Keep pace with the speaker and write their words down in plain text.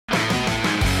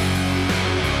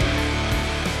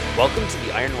Welcome to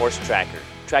the Ironhorse Tracker,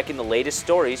 tracking the latest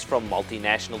stories from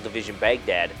Multinational Division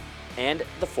Baghdad and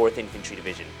the 4th Infantry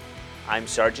Division. I'm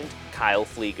Sergeant Kyle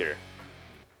Pflieger.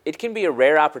 It can be a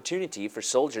rare opportunity for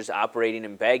soldiers operating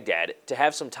in Baghdad to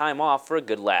have some time off for a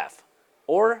good laugh,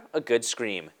 or a good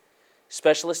scream.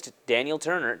 Specialist Daniel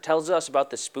Turner tells us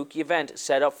about the spooky event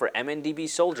set up for MND-B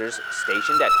Soldiers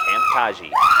stationed at Camp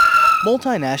Taji.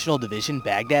 Multinational Division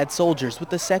Baghdad Soldiers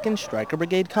with the 2nd Stryker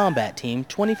Brigade Combat Team,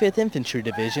 25th Infantry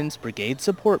Division's Brigade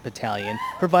Support Battalion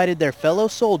provided their fellow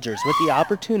soldiers with the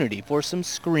opportunity for some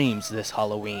screams this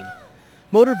Halloween.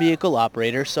 Motor vehicle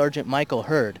operator Sergeant Michael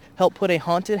Hurd helped put a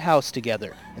haunted house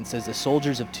together and says the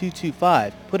soldiers of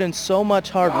 225 put in so much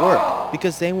hard work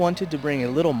because they wanted to bring a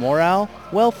little morale,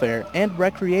 welfare, and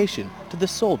recreation to the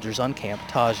soldiers on Camp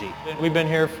Taji. We've been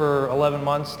here for 11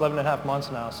 and a half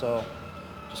months now, so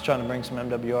just trying to bring some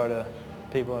MWR to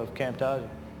people of Camp Taji.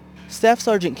 Staff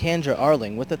Sgt. Kendra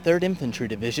Arling with the 3rd Infantry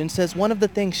Division says one of the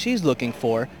things she's looking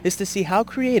for is to see how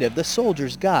creative the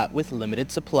soldiers got with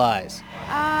limited supplies.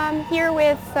 I'm here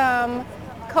with some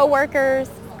co-workers,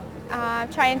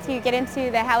 trying to get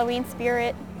into the Halloween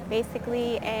spirit,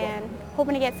 basically, and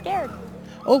hoping to get scared.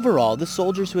 Overall, the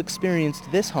soldiers who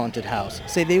experienced this haunted house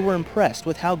say they were impressed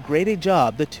with how great a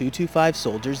job the 225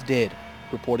 soldiers did.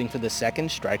 Reporting for the 2nd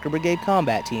Stryker Brigade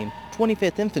Combat Team,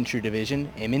 25th Infantry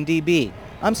Division, MND-B,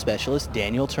 I'm Specialist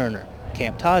Daniel Turner,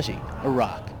 Camp Taji,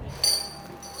 Iraq.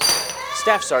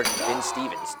 Staff Sgt. Vin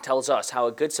Stevens tells us how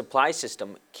a good supply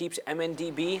system keeps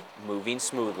MND-B moving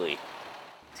smoothly.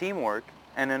 Teamwork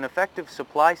and an effective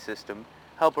supply system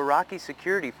help Iraqi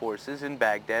security forces in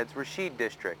Baghdad's Rashid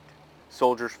district.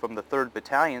 Soldiers from the 3rd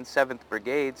Battalion, 7th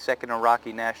Brigade, 2nd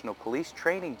Iraqi National Police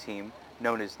Training Team,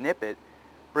 known as NIPIT,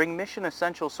 bring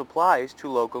mission-essential supplies to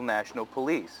local national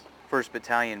police. 1st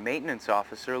Battalion Maintenance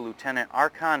Officer Lieutenant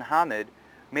Arkan Hamid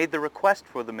made the request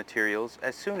for the materials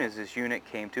as soon as his unit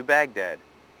came to Baghdad.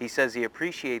 He says he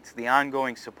appreciates the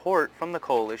ongoing support from the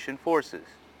coalition forces.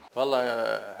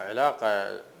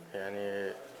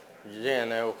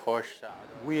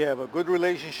 We have a good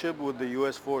relationship with the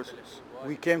U.S. forces.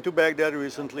 We came to Baghdad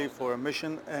recently for a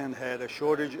mission and had a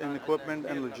shortage in equipment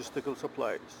and logistical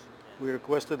supplies. We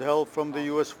requested help from the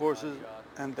U.S. forces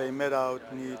and they met our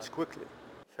needs quickly.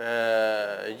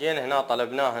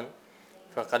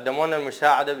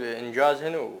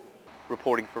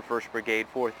 Reporting for 1st Brigade,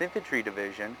 4th Infantry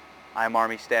Division, I'm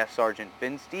Army Staff Sergeant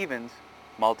Vin Stevens,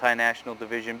 Multinational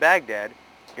Division Baghdad,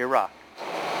 Iraq.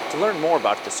 To learn more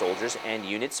about the soldiers and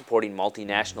units supporting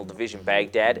Multinational Division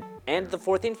Baghdad and the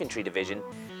 4th Infantry Division,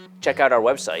 check out our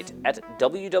website at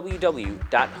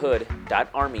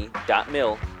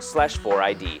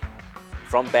www.hood.army.mil/4ID.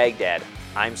 From Baghdad,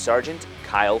 I'm Sergeant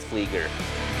Kyle Pflieger.